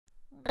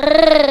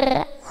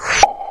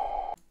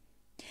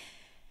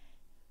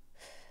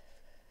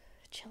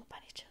Chill,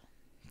 bunny, chill.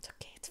 It's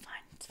okay, it's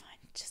fine,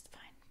 just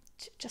fine.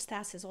 Just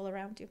asses all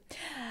around you.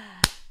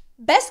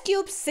 Best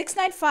cube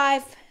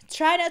 695.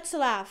 Try not to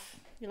laugh.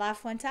 You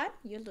laugh one time,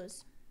 you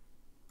lose.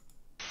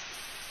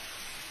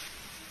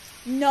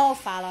 No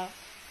follow.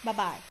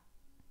 Bye-bye.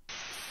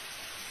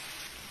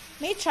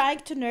 Me trying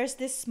to nurse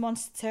this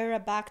monstera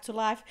back to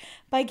life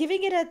by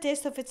giving it a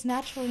taste of its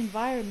natural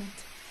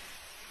environment.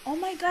 Oh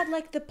my god,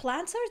 like the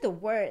plants are the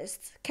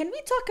worst. Can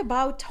we talk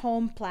about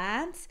home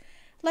plants?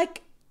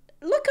 Like,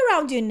 look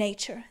around you in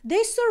nature.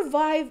 They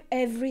survive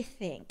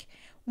everything.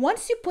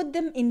 Once you put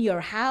them in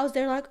your house,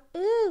 they're like,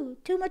 ooh,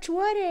 too much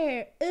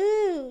water.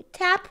 Ooh,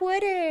 tap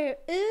water.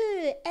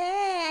 Ooh,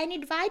 I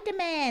need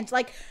vitamins.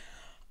 Like,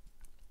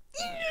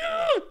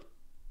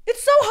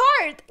 it's so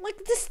hard.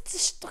 Like, this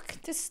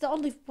is the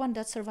only one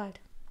that survived.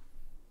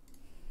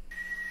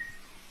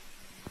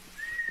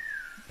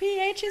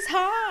 pH is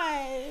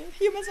high.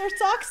 Humans are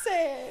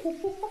toxic.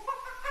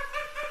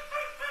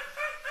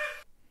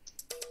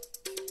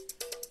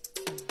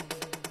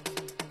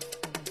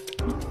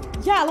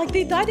 Yeah, like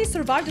they died, they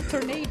survived a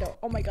tornado.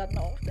 Oh my god,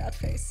 no, that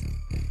face.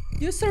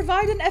 You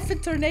survived an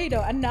effing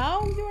tornado and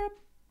now you're a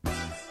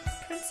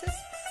princess?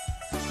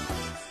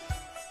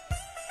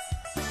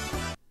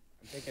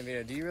 Hey,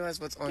 Kavita, do you realize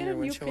what's on your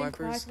windshield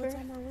wipers?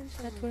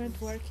 That weren't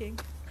working.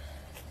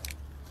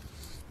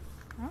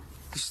 Huh?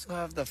 You still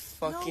have the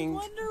fucking... No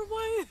wonder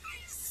why.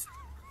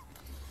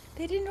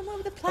 They didn't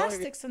remove the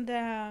plastics on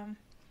the...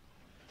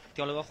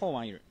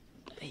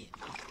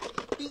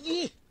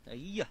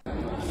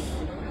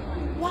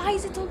 Why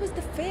is it always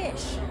the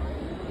fish?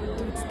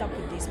 Dude, stop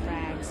with these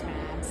pranks,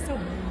 man. So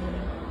mean.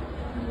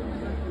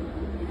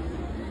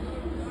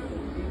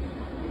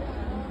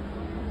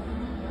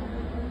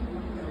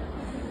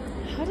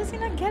 How does he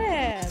not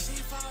get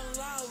it?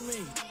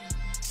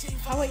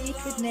 How I eat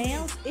with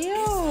nails?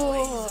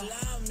 Ew!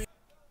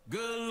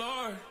 Good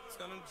Lord,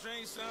 tell them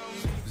drink some.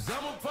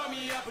 Someone pour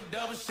me up a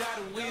double shot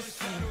of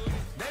whiskey.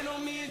 They know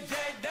me and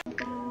Jay.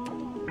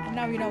 And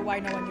now you know why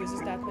no one uses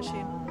that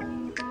machine.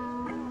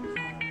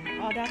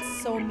 Oh,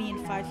 that's so mean.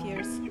 5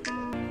 years.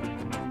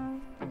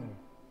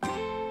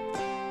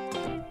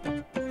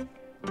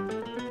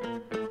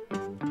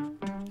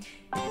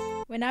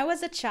 When I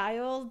was a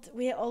child,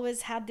 we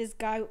always had this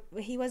guy.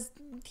 He was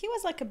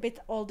like a bit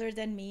older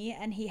than me,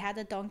 and he had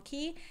a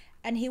donkey,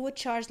 and he would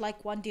charge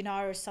like 1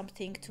 dinar or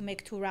something to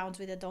make 2 rounds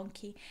with a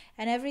donkey.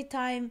 And every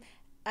time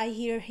I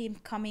hear him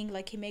coming,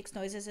 like he makes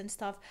noises and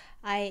stuff,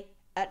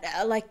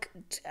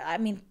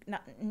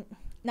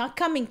 not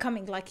coming,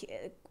 like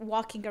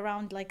walking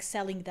around, like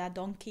selling that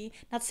donkey,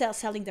 not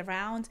selling the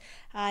round.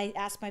 I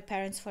ask my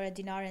parents for a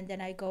dinar, and then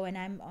I go and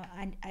I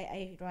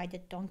ride a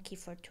donkey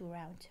for 2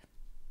 rounds.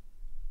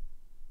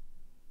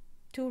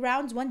 2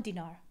 rounds, 1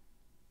 dinar.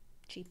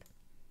 Cheap.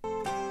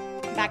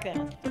 Back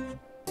then.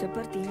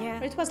 But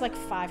it was like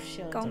 5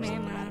 shillings. Kau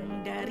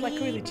memang dari like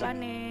really cheap.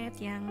 planet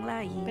yang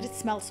lain. But it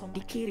smells so much.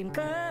 Dikirim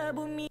ke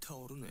bumi.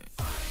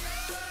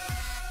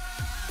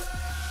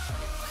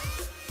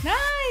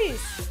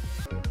 Nice!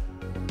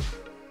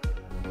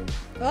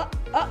 Oh,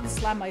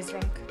 the llama is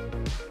drunk.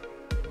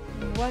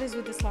 What is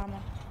with this llama?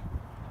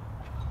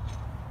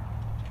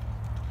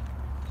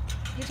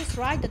 You just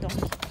ride the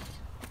donkey.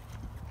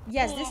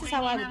 Yes, this is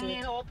how I would do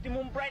it.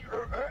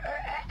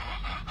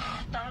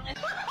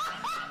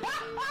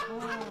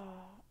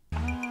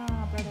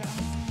 Brother.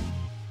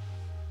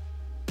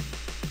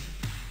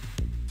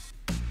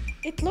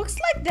 It looks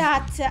like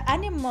that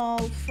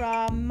animal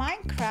from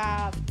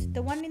Minecraft,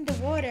 the one in the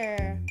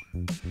water.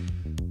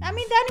 I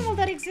mean, the animal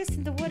that exists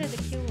in the water,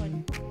 the cute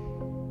one.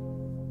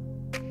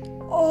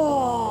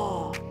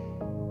 Oh!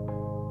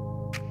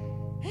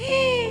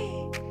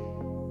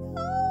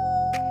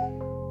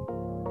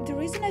 The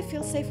reason I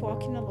feel safe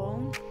walking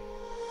alone?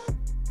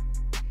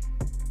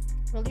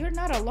 Well, you're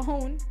not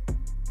alone.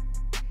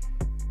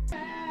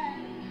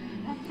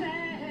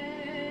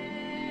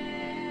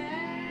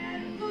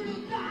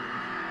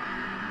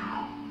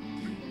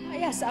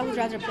 Yes, I would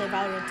rather play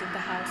Valorant in the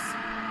house.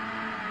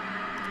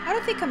 I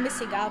don't think I'm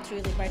missing out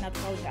really by not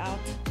going out.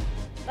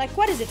 Like,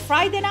 what is it,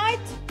 Friday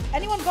night?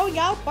 Anyone going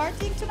out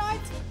partying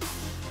tonight?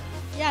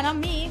 Yeah, not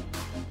me.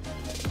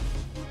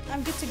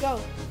 I'm good to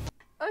go.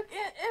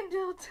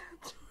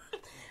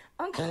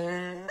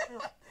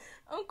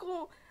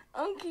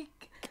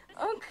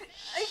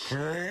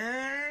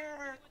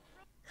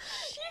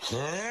 You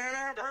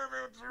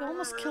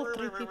almost killed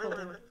 3 people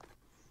there.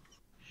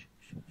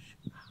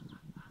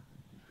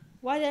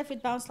 Why did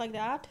it bounce like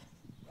that?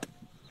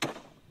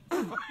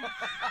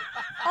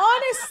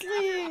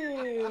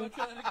 Honestly!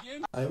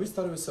 I always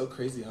thought it was so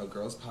crazy how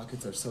girls'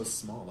 pockets are so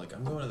small. Like,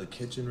 I'm going to the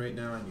kitchen right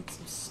now. I need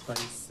some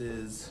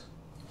spices.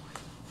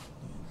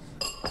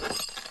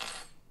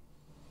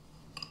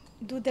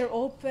 Dude, they're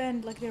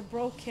open, like they're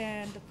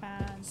broken, the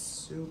pants.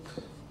 Soup.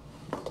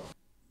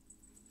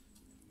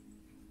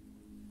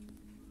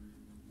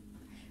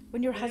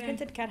 When your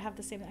husband and cat have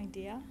the same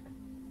idea,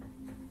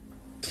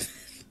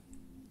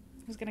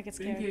 who's gonna get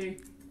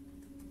scared?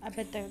 I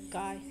bet the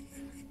guy.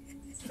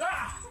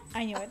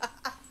 I knew it.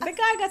 The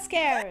guy got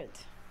scared.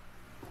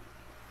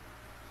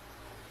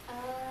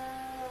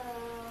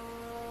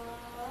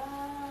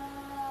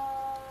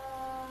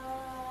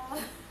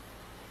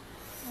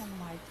 Oh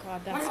my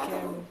god, that's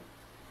scary.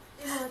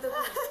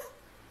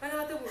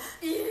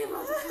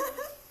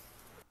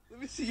 Let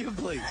me see your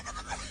blade.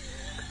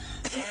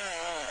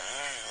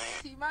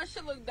 See, my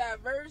shit look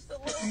diverse a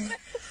little bit.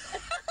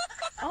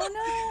 Oh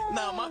no!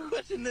 Now my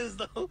question is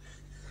though,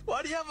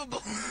 why do you have a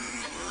blade?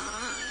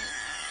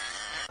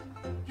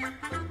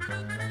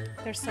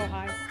 They're so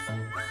high.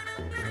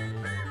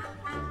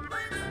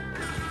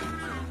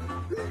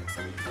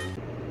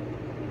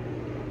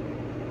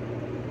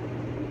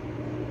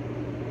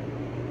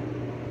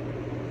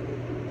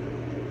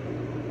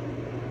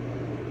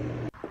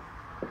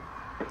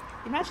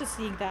 Imagine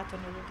seeing that on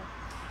the river.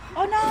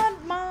 Oh no,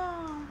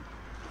 Mom!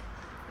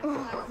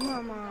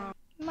 Mama.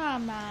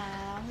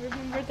 Mama,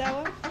 remember that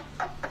one?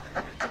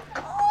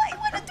 Oh, I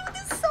want to do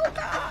this so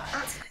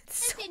bad.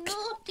 It's so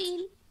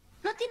Inútil.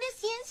 No tienes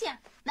ciencia.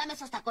 Dame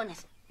esos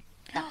tacones.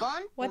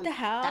 Tacón. What the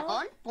hell?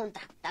 Tacón,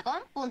 punta.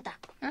 Tacón, punta.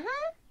 ¿De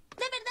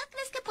verdad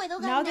crees que puedo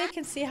Now ganar? they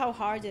can see how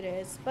hard it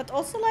is. But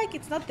also, like,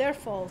 it's not their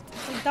fault.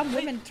 It's like dumb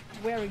women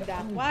wearing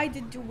that. Why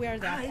did you wear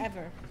that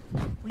ever?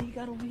 What do you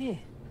got over here?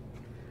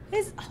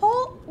 His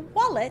whole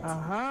wallet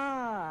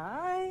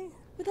Uh-huh.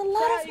 with a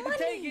lot of You can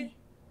take money.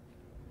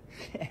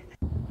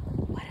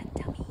 What a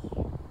dummy.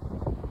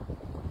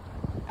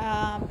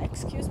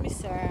 Excuse me,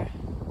 sir.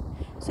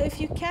 So if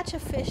you catch a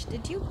fish,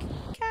 did you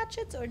catch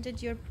it or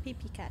did your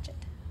pee-pee catch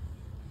it?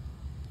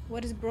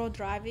 What is bro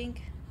driving?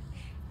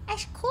 A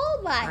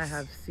school bus. I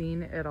have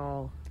seen it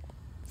all.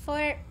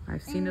 For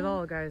I've seen it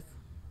all, guys.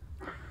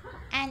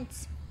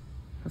 ants.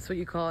 That's what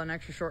you call an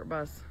extra short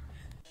bus.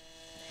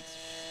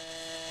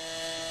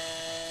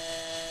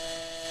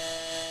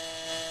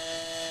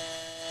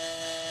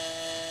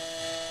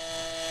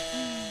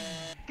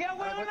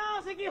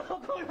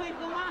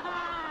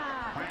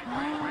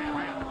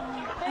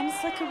 And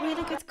it's like a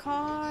really good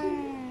car.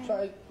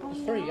 So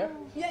it's free, yeah?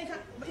 Yeah, you can,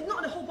 but it's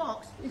not the whole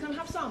box. You can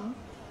have some,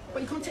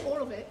 but you can't take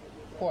all of it.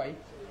 Why?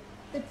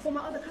 It's for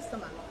my other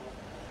customer.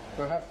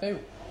 Do I have two?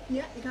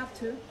 Yeah, you can have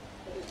two.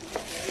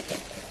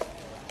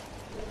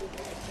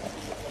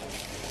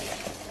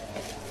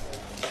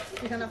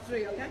 You can have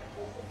three, okay?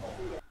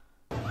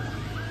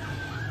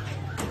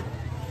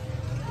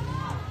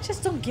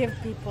 Just don't give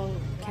people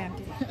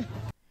candy.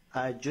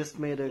 I just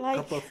made a Like-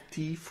 cup of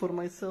tea for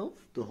myself.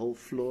 The whole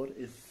floor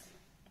is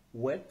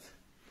wet.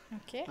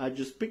 Okay. I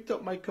just picked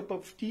up my cup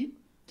of tea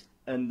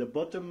and the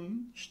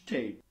bottom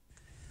stayed.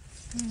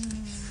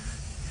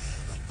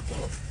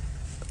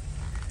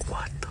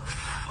 What the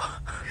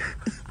fuck?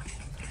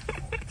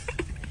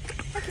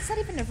 Like, it's not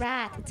even a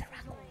rat, it's a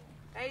raccoon.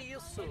 Hey, you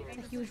so. It's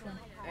a huge one.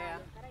 É.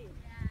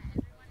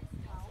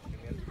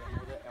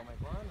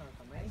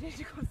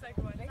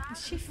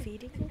 Is she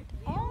feeding it?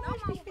 Oh,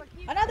 she's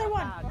feeding. Another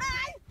one!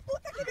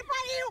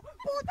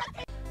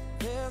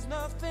 There's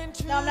nothing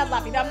to No, I'm not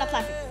laughing. No, I'm not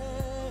laughing.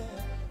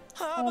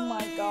 I Oh my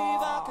believe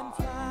god. I can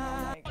fly.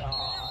 Oh my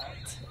god.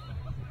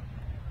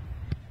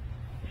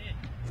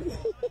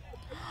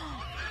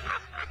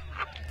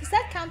 Does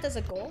that count as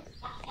a goal?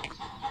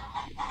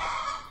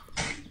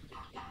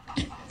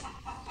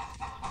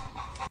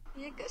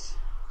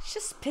 She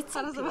just spits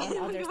on people and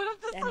other animals.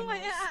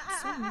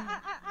 So mean.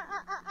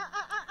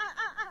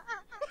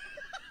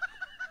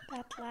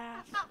 That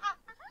laugh.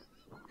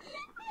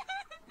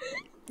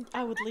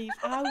 I would leave.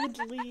 I would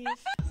leave.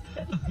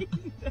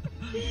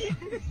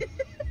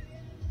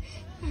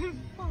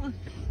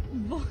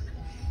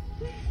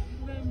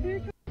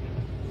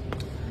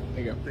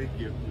 There you go. Thank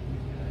you.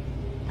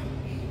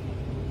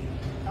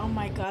 Oh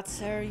my god,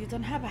 sir, you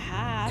don't have a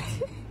hat.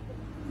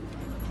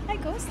 Hi,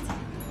 Ghost.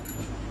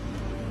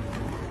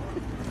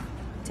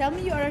 Tell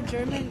me you are in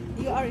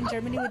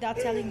Germany without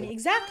telling me.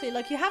 Exactly,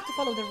 like you have to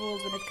follow the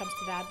rules when it comes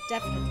to that,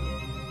 definitely.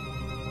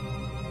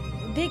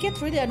 They get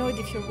really annoyed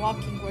if you're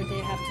walking where they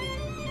have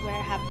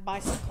a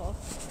bicycle.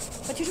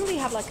 But usually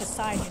have like a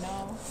sign, you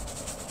know.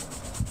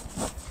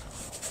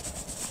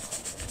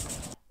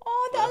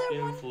 Oh, the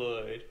other one.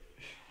 Floyd.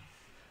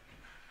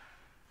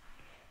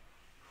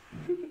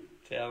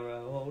 Towel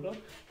roll holder.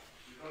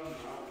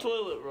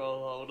 Toilet roll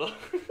holder.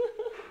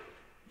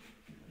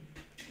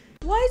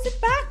 Why is it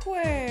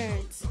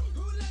backwards?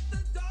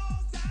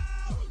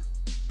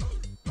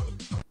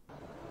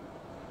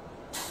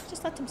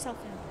 Just let himself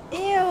in.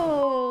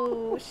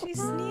 Ew! She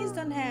sneezed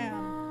on him.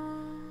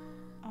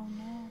 Oh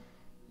no.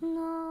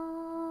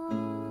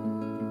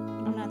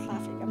 I'm not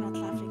laughing. I'm not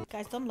laughing.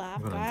 Guys, don't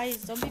laugh.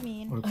 Guys, don't be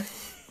mean.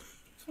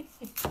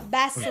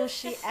 Best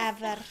sushi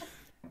ever.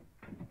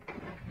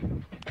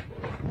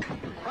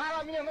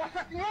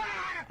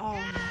 Oh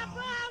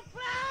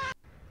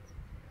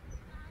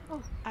no.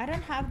 I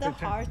don't have the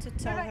heart to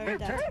tell her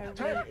that her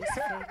will is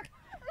fake.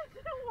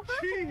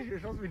 Jeez, you're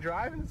supposed to be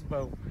driving this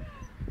boat.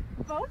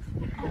 Oh.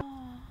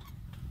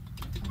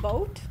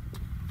 Boat?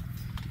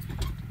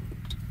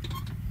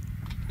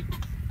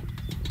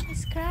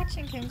 He's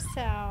scratching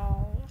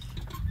himself.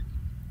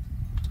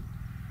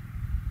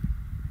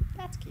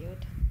 That's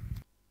cute.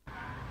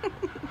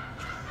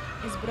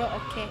 Is bro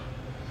okay?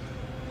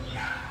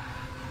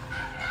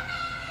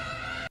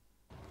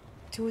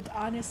 Dude,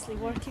 honestly,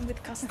 working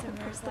with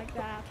customers like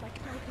that, like,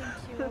 no, thank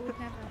you, I would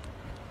never.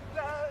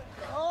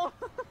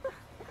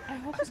 I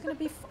hope it's gonna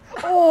be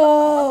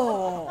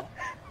oh!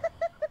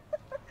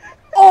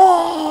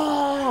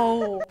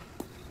 Oh!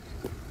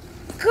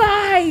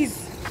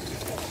 Guys!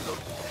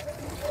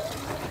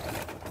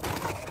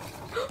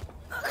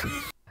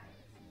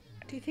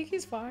 Do you think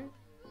he's fine?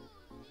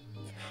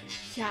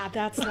 Yeah,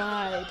 that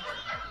slide.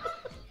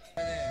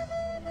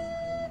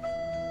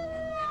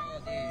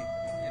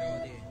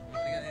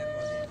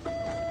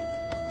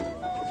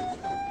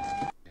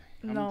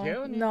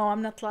 No,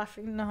 I'm not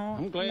laughing. No.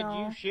 I'm glad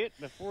you shit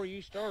before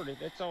you started.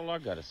 That's all I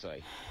gotta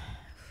say.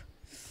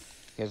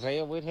 Because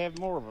hell, we'd have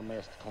more of a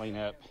mess to clean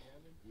up.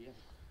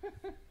 I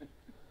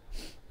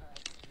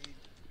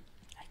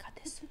got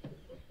this.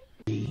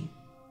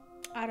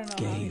 I don't know.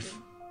 Gave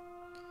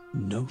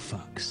no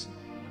fucks.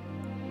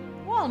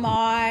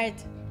 Walmart.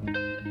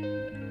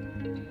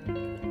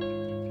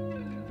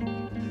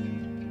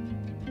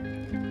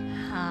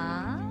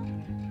 Huh?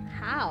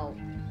 How?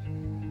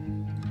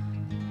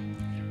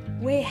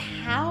 Wait,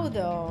 how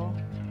though?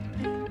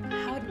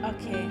 How?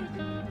 Okay.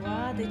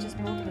 What? They just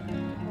broke the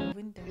whole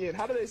window. Ian,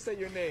 how do they say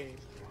your name?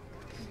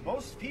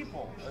 Most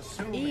people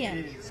assume Ian.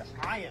 it is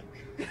Ian.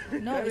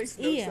 No, That it's makes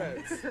no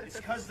Ian. sense. It's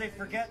because they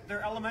forget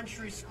their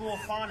elementary school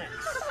phonics.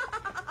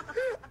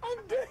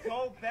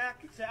 Go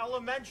back to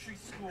elementary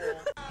school.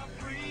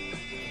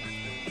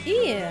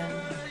 Ian.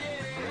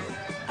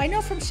 I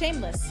know from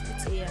Shameless.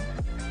 It's Ian.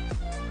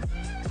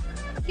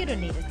 You don't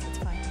need it. It's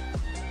fine.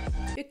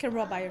 You can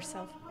roll by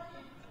yourself.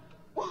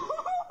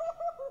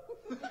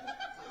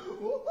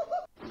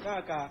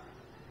 Caca.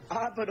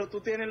 Ah, pero tú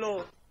tienes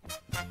lo...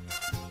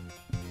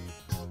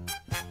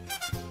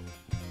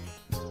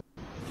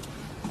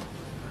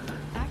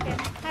 Okay,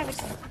 have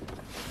it.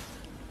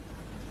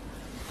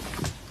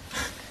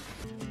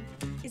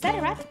 Is that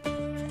a rat?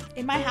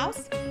 In my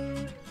house?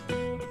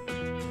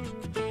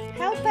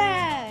 Help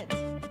it!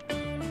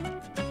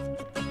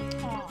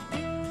 Aw.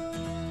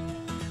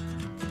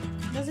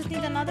 Does it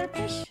need another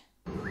push? It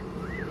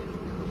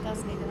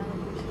does need another push.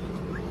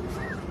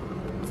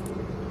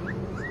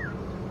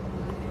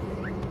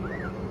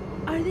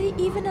 Are they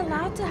even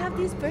allowed to have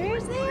these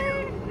birds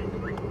there?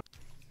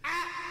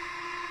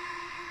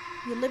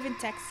 You live in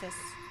Texas.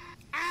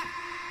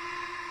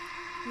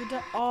 You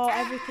don't. Oh,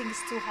 everything is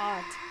too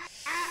hot.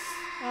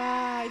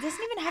 It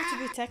doesn't even have to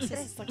be Texas.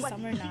 It's like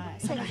summer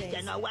night. Summer days.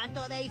 I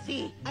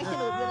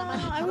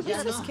would be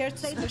so scared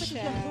to squish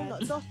it.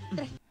 Oh,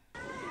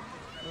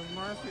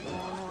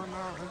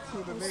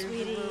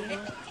 sweetie.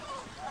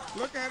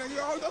 Look at it,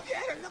 yo! Look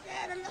at it! Look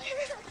at it! Look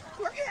at it!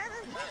 Look at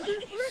it!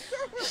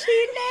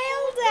 She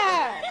nailed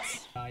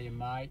it! You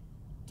might.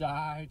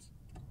 Don't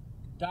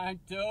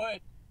do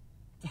it!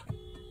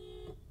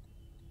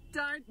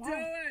 Don't do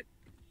it!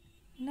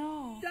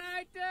 No.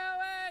 Don't do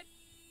it!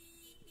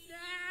 No!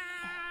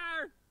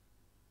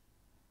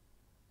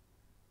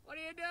 What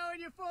are you doing,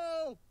 you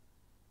fool?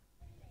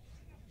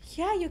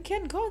 Yeah, you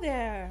can go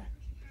there.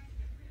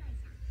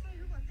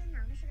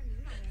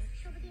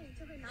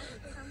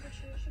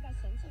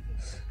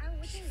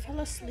 She fell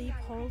asleep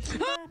holding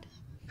that.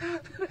 Oh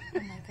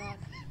my god.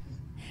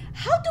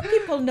 How do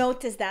people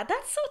notice that?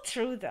 That's so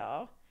true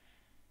though.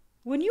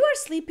 When you are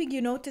sleeping, you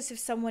notice if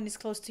someone is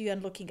close to you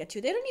and looking at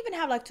you. They don't even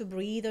have like to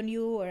breathe on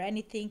you or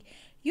anything.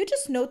 You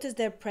just notice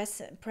their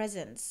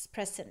presence.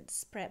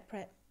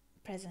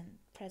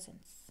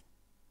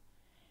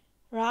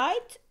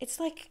 Right? It's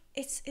like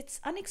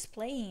it's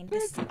unexplained.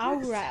 This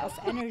aura of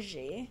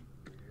energy.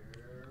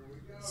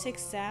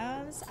 Sixth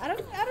sense. I don't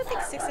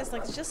think sixth sense,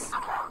 like, it's just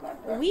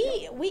we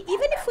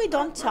even if we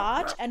don't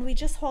touch and we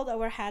just hold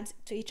our hands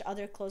to each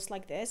other close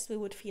like this, we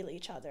would feel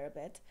each other a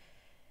bit.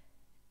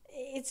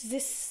 It's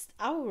this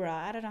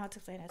aura. I don't know how to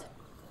explain it.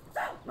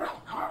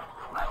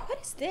 What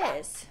is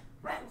this?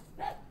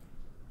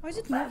 Why is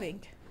it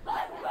moving?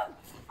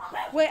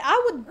 Wait,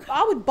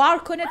 I would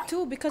bark on it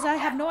too because I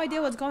have no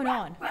idea what's going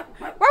on.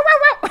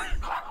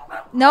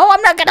 No,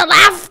 I'm not gonna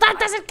laugh. That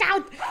doesn't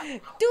count,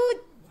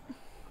 dude.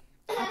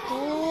 A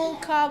pool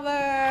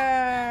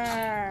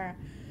cover.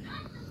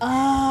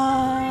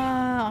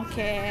 Ah,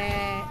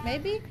 okay.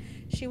 Maybe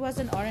she was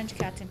an orange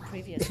cat in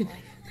previous life.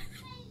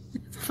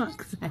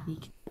 Fuck's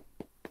sake.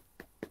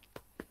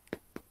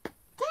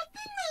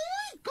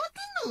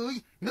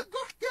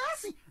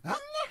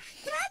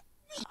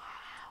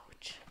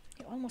 Ouch.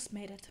 You almost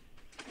made it.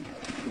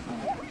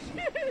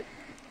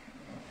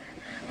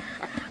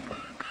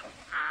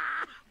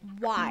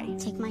 Why?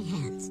 Take my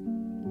hands.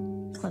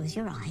 Close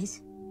your eyes.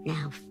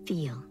 Now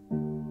feel.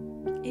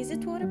 Is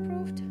it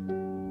waterproofed?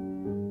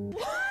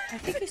 I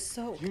think it's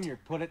soaked. Junior,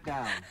 put it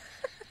down.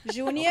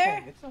 Junior,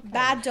 Okay, it's okay.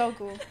 bad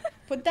doggo.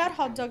 Put that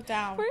hot dog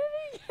down. Where did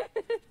he get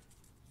it?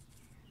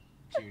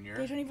 Junior,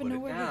 They don't even know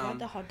where we got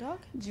the hot dog.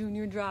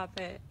 Junior, drop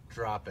it.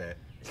 Drop it.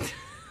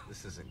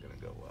 This isn't gonna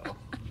go well.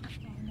 Oh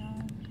no.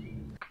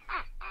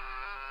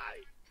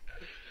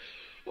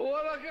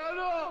 ¡Hola,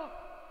 cabrón!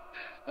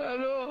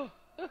 Aló.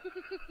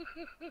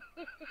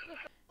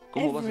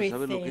 ¿Cómo vas a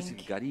saber lo que es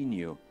el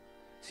cariño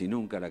si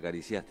nunca la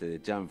acariciaste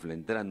de chanfle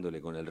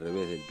entrándole con el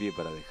revés del pie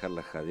para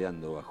dejarla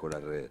jadeando bajo la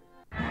red?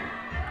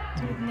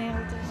 Dude,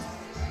 nailed it.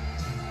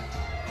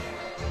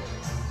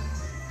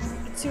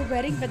 It's your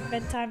wedding, but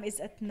bedtime is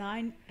at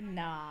 9?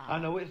 Nah. I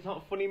know it's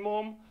not funny,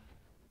 Mom.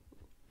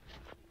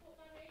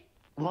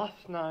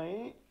 Last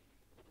night.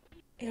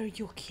 Are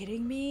you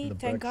kidding me?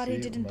 Thank God he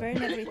didn't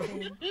burn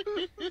everything.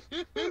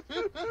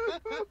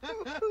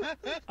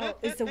 Oh,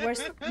 it's the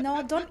worst.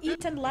 No, don't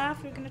eat and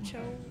laugh. You're gonna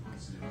choke.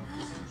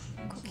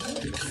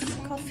 Cookies.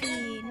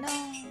 Coffee.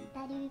 No.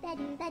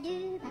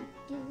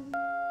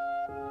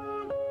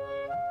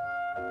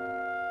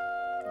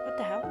 What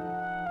the hell?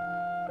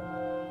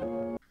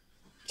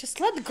 Just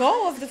let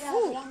go of the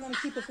food. I'm gonna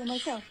keep it for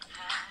myself.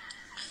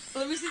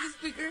 Let me see the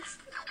speakers.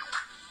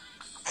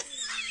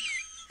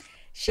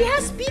 She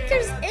has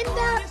speakers in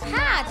the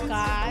hat,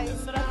 guys.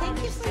 Thank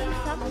you for the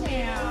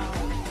thumbnail.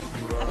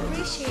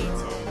 Appreciate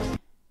it.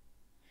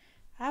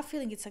 I have a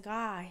feeling it's a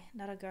guy,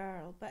 not a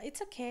girl. But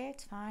it's okay,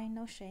 it's fine,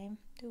 no shame.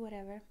 Do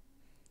whatever.